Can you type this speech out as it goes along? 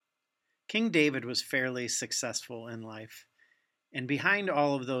King David was fairly successful in life. And behind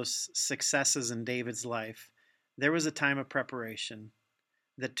all of those successes in David's life, there was a time of preparation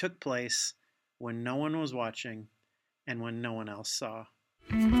that took place when no one was watching and when no one else saw.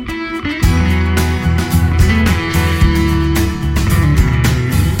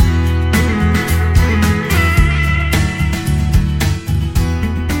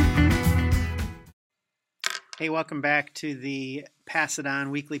 Hey, welcome back to the Pass It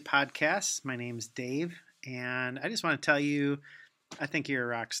On Weekly Podcast. My name's Dave, and I just want to tell you, I think you're a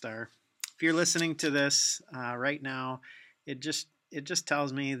rock star. If you're listening to this right now, it just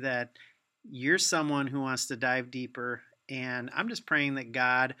tells me that you're someone who wants to dive deeper, and I'm just praying that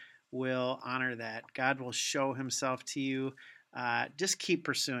God will honor that. God will show himself to you. Just keep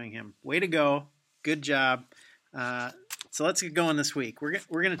pursuing him. Way to go. Good job. So let's get going this week. We're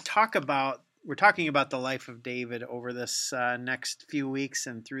going to talk about We're talking about the life of David over this next few weeks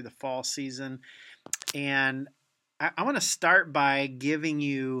and through the fall season. And I want to start by giving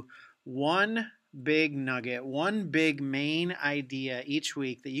you one big nugget, one big main idea each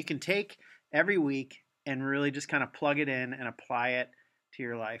week that you can take every week and really just kind of plug it in and apply it to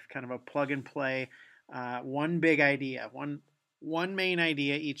your life. Kind of a plug and play, one big idea, one main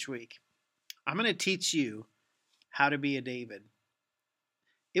idea each week. I'm going to teach you how to be a David.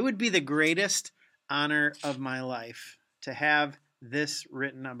 It would be the greatest honor of my life to have this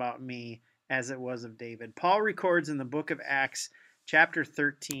written about me as it was of David. Paul records in the book of Acts, chapter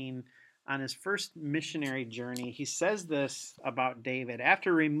 13, on his first missionary journey. He says this about David.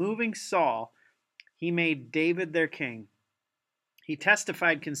 After removing Saul, he made David their king. He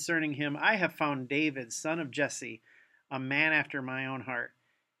testified concerning him, "I have found David, son of Jesse, a man after my own heart.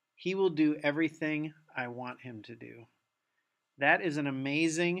 He will do everything I want him to do." That is an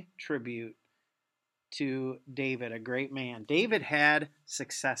amazing tribute to David, a great man. David had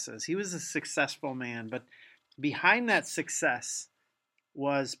successes. He was a successful man, but behind that success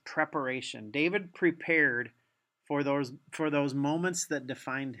was preparation. David prepared for those moments that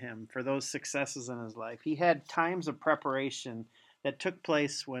defined him, for those successes in his life. He had times of preparation that took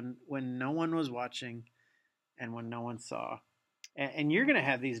place when no one was watching and when no one saw. And you're going to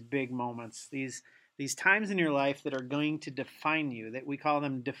have these big moments, these times in your life that are going to define you, that we call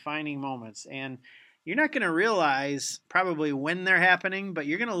them defining moments. And you're not going to realize probably when they're happening, but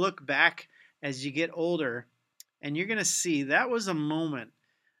you're going to look back as you get older and you're going to see that was a moment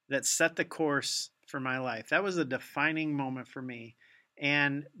that set the course for my life. That was a defining moment for me.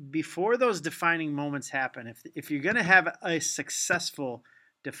 And before those defining moments happen, if you're going to have a successful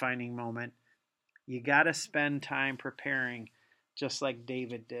defining moment, you got to spend time preparing just like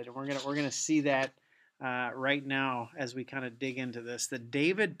David did. And we're going to see that right now as we kind of dig into this, that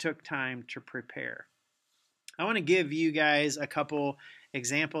David took time to prepare. I want to give you guys a couple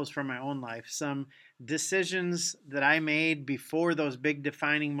examples from my own life, some decisions that I made before those big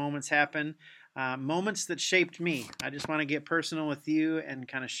defining moments happen, moments that shaped me. I just want to get personal with you and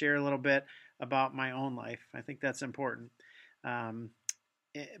kind of share a little bit about my own life. I think that's important.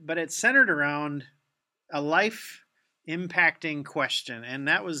 But it's centered around a life impacting question, and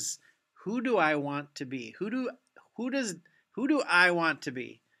that was, who do I want to be? Who do I want to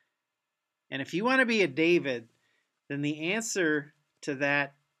be? And if you want to be a David, then the answer to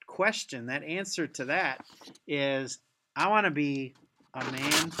that question, that answer to that is, I want to be a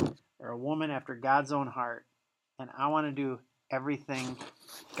man or a woman after God's own heart, and I want to do everything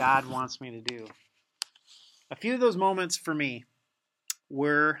God wants me to do. A few of those moments for me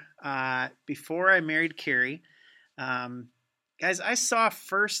were before I married Carrie. Guys, I saw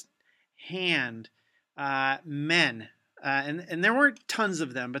firsthand men, and there weren't tons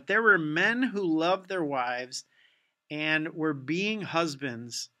of them, but there were men who loved their wives and were being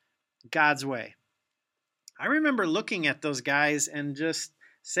husbands God's way. I remember looking at those guys and just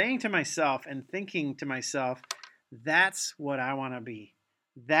saying to myself and thinking to myself, that's what I want to be.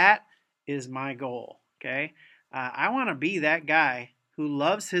 That is my goal, okay? I want to be that guy who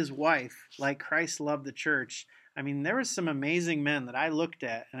loves his wife like Christ loved the church. I mean, there were some amazing men that I looked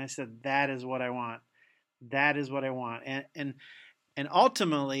at and I said, that is what I want. That is what I want. And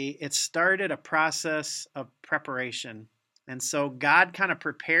ultimately, it started a process of preparation. And so God kind of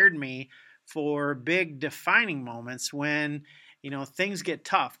prepared me for big defining moments when, things get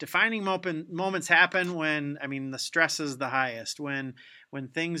tough. Defining moments happen when, the stress is the highest, when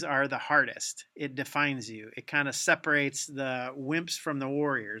things are the hardest. It defines you. It kind of separates the wimps from the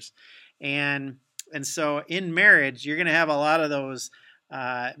warriors. And so in marriage, you're going to have a lot of those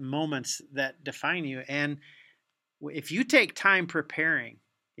moments that define you. And if you take time preparing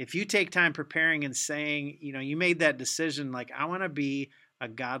and saying, you made that decision, like, I want to be a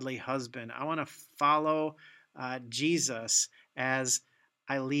godly husband. I want to follow Jesus as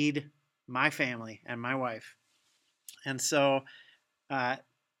I lead my family and my wife. And so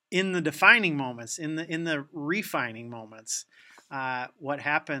in the defining moments, in the refining moments, what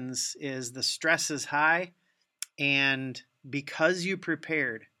happens is the stress is high, and because you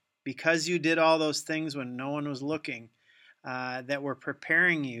prepared, because you did all those things when no one was looking, that were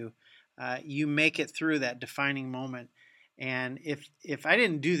preparing you, you make it through that defining moment. And if I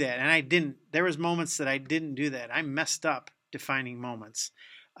didn't do that, and I didn't, there was moments that I didn't do that. I messed up defining moments.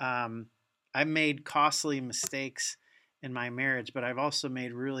 I made costly mistakes in my marriage, but I've also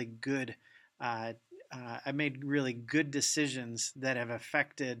made really good. I made really good decisions that have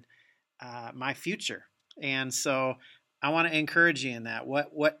affected my future. And so I want to encourage you in that.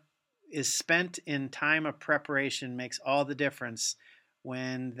 What is spent in time of preparation makes all the difference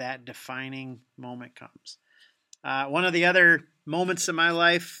when that defining moment comes. One of the other moments in my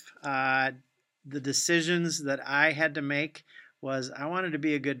life, the decisions that I had to make was I wanted to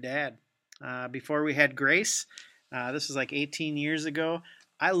be a good dad. Before we had Grace, this was like 18 years ago,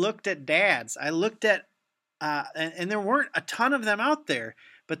 I looked at dads. I looked at, and there weren't a ton of them out there,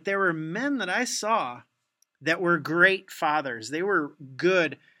 but there were men that I saw that were great fathers. They were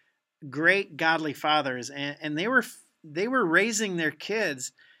good, great godly fathers, and they were raising their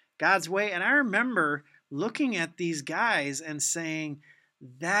kids God's way. And I remember looking at these guys and saying,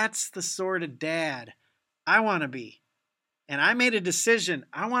 that's the sort of dad I want to be. And I made a decision,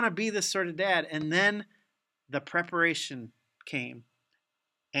 I want to be this sort of dad. And then the preparation came.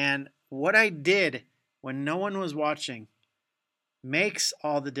 And what I did when no one was watching makes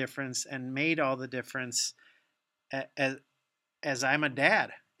all the difference and made all the difference as I'm a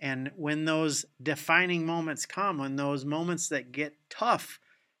dad. And when those defining moments come, when those moments that get tough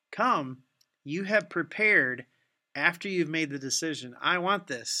come, you have prepared after you've made the decision. I want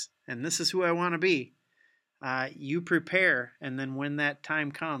this, and this is who I want to be. You prepare, and then when that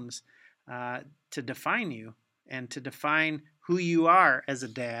time comes to define you and to define who you are as a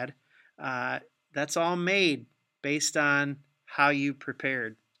dad, that's all made based on how you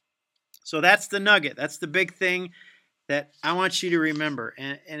prepared. So that's the nugget. That's the big thing that I want you to remember,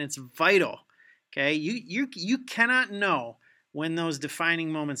 and it's vital. Okay, you cannot know when those defining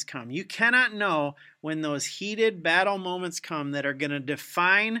moments come. You cannot know when those heated battle moments come that are going to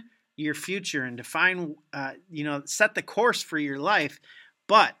define your future and define, set the course for your life.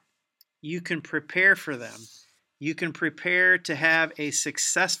 But you can prepare for them. You can prepare to have a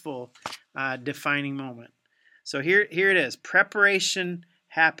successful defining moment. So here it is. Preparation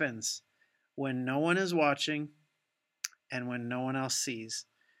happens when no one is watching and when no one else sees.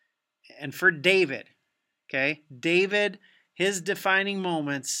 And for David, his defining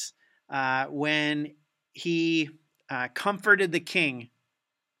moments when he comforted the king,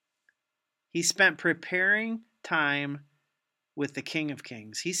 he spent preparing time with the King of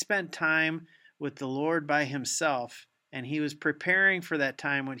Kings. He spent time with the Lord by himself, and he was preparing for that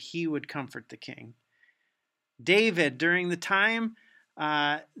time when he would comfort the king. David, during the time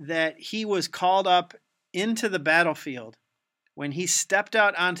that he was called up into the battlefield, when he stepped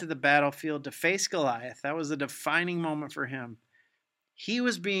out onto the battlefield to face Goliath, that was a defining moment for him. He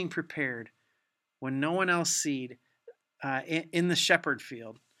was being prepared when no one else seed in the shepherd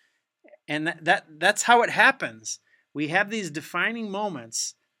field. And that's how it happens. We have these defining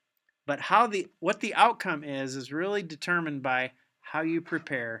moments, but what the outcome is really determined by how you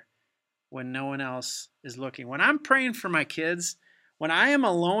prepare when no one else is looking. When I'm praying for my kids, when I am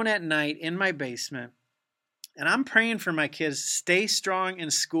alone at night in my basement, and I'm praying for my kids to stay strong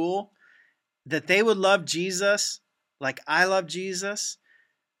in school, that they would love Jesus like I love Jesus.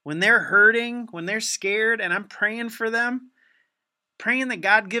 When they're hurting, when they're scared, and I'm praying for them, praying that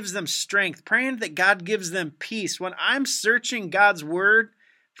God gives them strength, praying that God gives them peace. When I'm searching God's word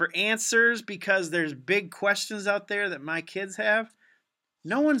for answers because there's big questions out there that my kids have,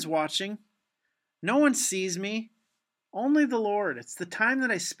 no one's watching. No one sees me. Only the Lord. It's the time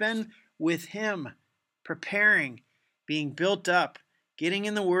that I spend with Him, preparing, being built up, getting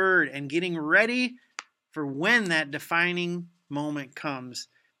in the Word, and getting ready for when that defining moment comes.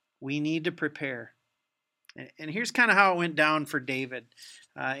 We need to prepare. And here's kind of how it went down for David.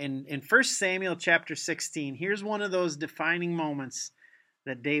 In 1 Samuel chapter 16, here's one of those defining moments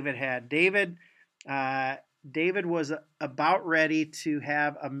that David had. David was about ready to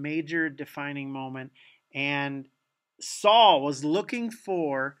have a major defining moment, and Saul was looking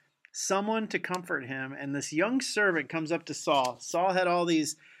for someone to comfort him, and this young servant comes up to Saul. Saul had all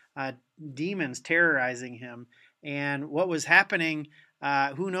these demons terrorizing him, and what was happening,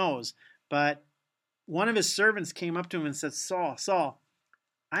 who knows, but one of his servants came up to him and said, Saul,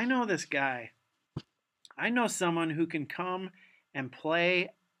 I know this guy. I know someone who can come and play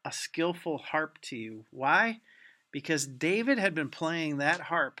a skillful harp to you. Why? Because David had been playing that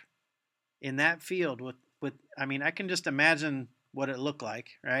harp in that field with I mean, I can just imagine what it looked like,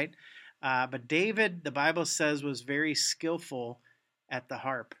 right? But David, the Bible says, was very skillful at the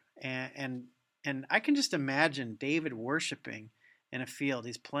harp, and I can just imagine David worshiping in a field.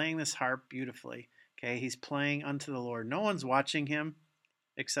 He's playing this harp beautifully. Okay, he's playing unto the Lord. No one's watching him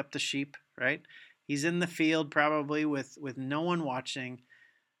except the sheep, right? He's in the field probably with no one watching,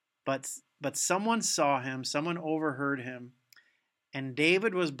 but someone saw him, someone overheard him, and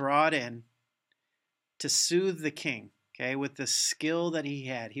David was brought in to soothe the king, okay, with the skill that he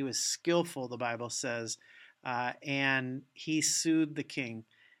had. He was skillful, the Bible says, and he soothed the king.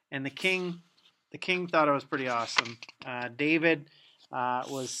 And the king thought it was pretty awesome. David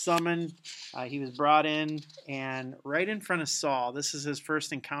was summoned. He was brought in, and right in front of Saul, this is his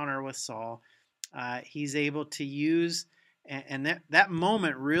first encounter with Saul. He's able to use, and that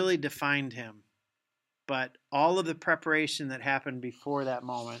moment really defined him. But all of the preparation that happened before that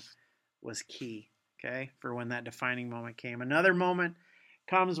moment was key, okay, for when that defining moment came. Another moment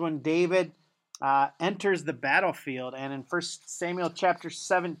comes when David enters the battlefield, and in 1 Samuel chapter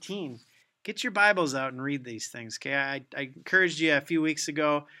 17, get your Bibles out and read these things, okay? I encouraged you a few weeks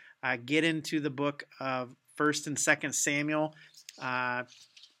ago, get into the book of 1 and 2 Samuel,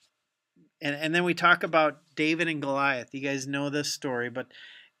 and then we talk about David and Goliath. You guys know this story, but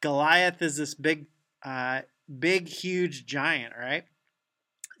Goliath is this big, huge giant, right?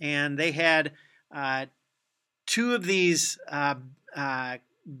 And they had two of these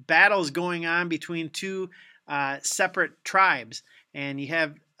battles going on between two separate tribes. And you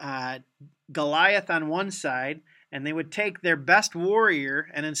have Goliath on one side, and they would take their best warrior,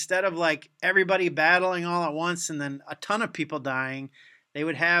 and instead of like everybody battling all at once and then a ton of people dying, they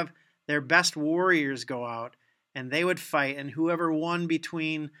would have their best warriors go out, and they would fight, and whoever won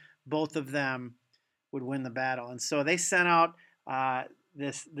between both of them would win the battle. And so they sent out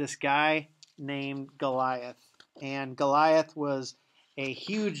this guy named Goliath, and Goliath was a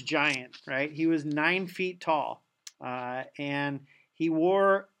huge giant, right? He was 9 feet tall, and he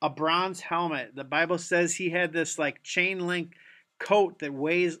wore a bronze helmet. The Bible says he had this like chain link coat that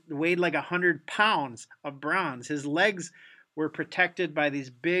weighed like 100 pounds of bronze. His legs were protected by these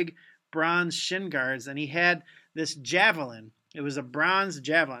big bronze shin guards, and he had this javelin. It was a bronze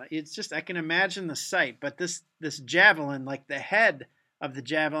javelin. It's just, I can imagine the sight, but this javelin, like the head of the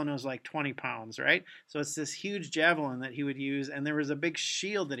javelin was like 20 pounds, right? So it's this huge javelin that he would use, and there was a big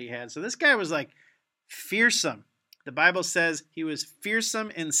shield that he had. So this guy was like fearsome. The Bible says he was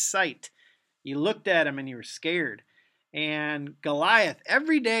fearsome in sight. You looked at him and you were scared. And Goliath,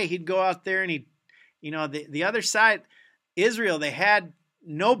 every day he'd go out there and the other side, Israel, they had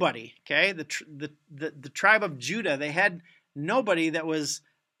nobody, okay? The tribe of Judah, they had nobody that was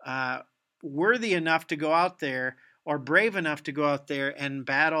worthy enough to go out there or brave enough to go out there and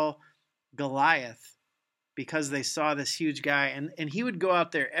battle Goliath because they saw this huge guy. And he would go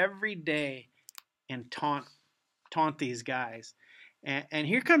out there every day and taunt these guys. And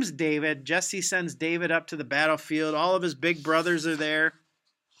here comes David. Jesse sends David up to the battlefield. All of his big brothers are there.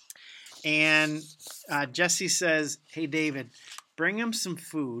 And Jesse says, hey, David, bring him some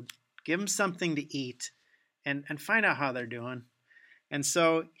food, give him something to eat, and find out how they're doing. And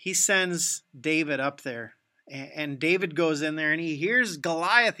so he sends David up there. And David goes in there and he hears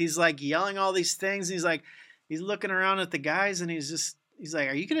Goliath. He's like yelling all these things. He's looking around at the guys and he's like,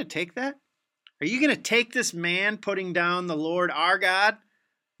 are you going to take that? Are you going to take this man putting down the Lord our God?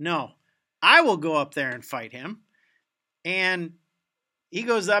 No, I will go up there and fight him. And he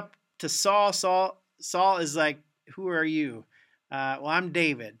goes up to Saul. Saul is like, who are you? Well, I'm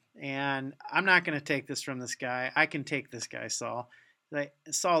David, and I'm not going to take this from this guy. I can take this guy, Saul. Like,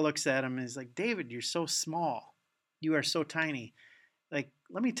 Saul looks at him and he's like, David, you're so small. You are so tiny. Like,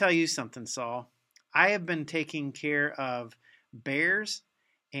 let me tell you something, Saul. I have been taking care of bears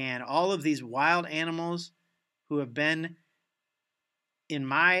and all of these wild animals who have been in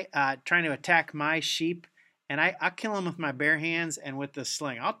my trying to attack my sheep, and I'll kill them with my bare hands and with the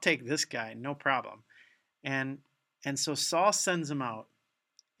sling. I'll take this guy, no problem. And so Saul sends him out,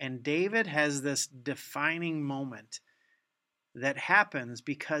 and David has this defining moment that happens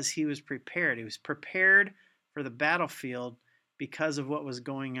because he was prepared. He was prepared for the battlefield because of what was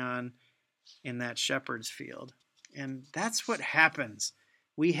going on in that shepherd's field. And that's what happens.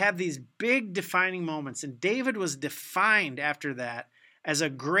 We have these big defining moments, and David was defined after that as a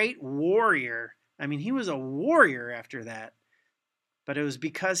great warrior. I mean, he was a warrior after that, but it was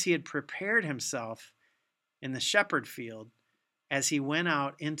because he had prepared himself in the shepherd field, as he went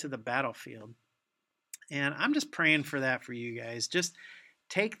out into the battlefield. And I'm just praying for that for you guys. Just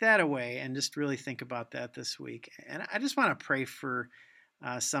take that away and just really think about that this week. And I just want to pray for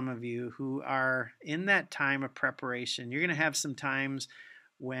some of you who are in that time of preparation. You're going to have some times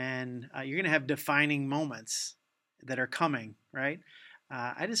when you're going to have defining moments that are coming, right?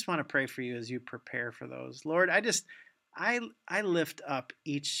 I just want to pray for you as you prepare for those. Lord, I lift up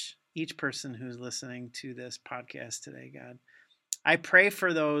each person who's listening to this podcast today, God. I pray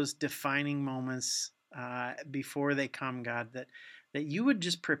for those defining moments before they come, God, that you would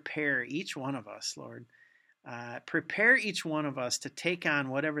just prepare each one of us, Lord. Prepare each one of us to take on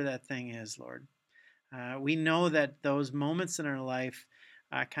whatever that thing is, Lord. We know that those moments in our life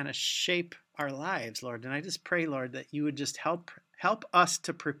kind of shape our lives, Lord. And I just pray, Lord, that you would just help us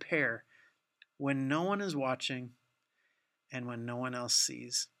to prepare when no one is watching and when no one else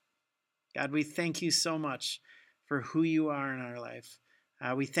sees. God, we thank you so much for who you are in our life.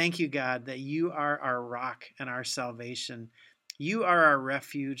 We thank you, God, that you are our rock and our salvation. You are our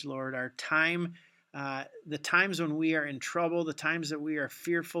refuge, Lord. Our time, the times when we are in trouble, the times that we are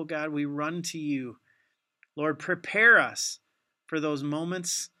fearful, God, we run to you. Lord, prepare us for those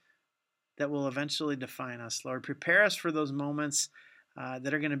moments that will eventually define us, Lord. Prepare us for those moments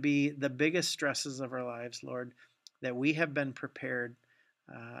that are going to be the biggest stresses of our lives, Lord, that we have been prepared,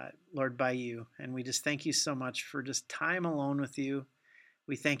 Lord, by you. And we just thank you so much for just time alone with you.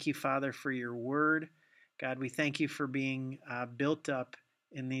 We thank you, Father, for your word. God, we thank you for being built up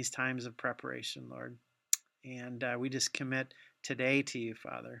in these times of preparation, Lord. And we just commit today to you,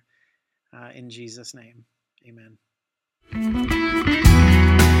 Father, in Jesus' name. Amen.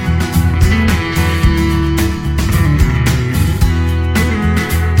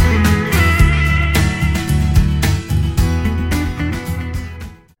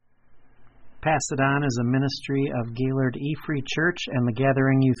 Pass It On is a ministry of Gaylord E Free Church and the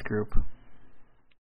Gathering Youth Group.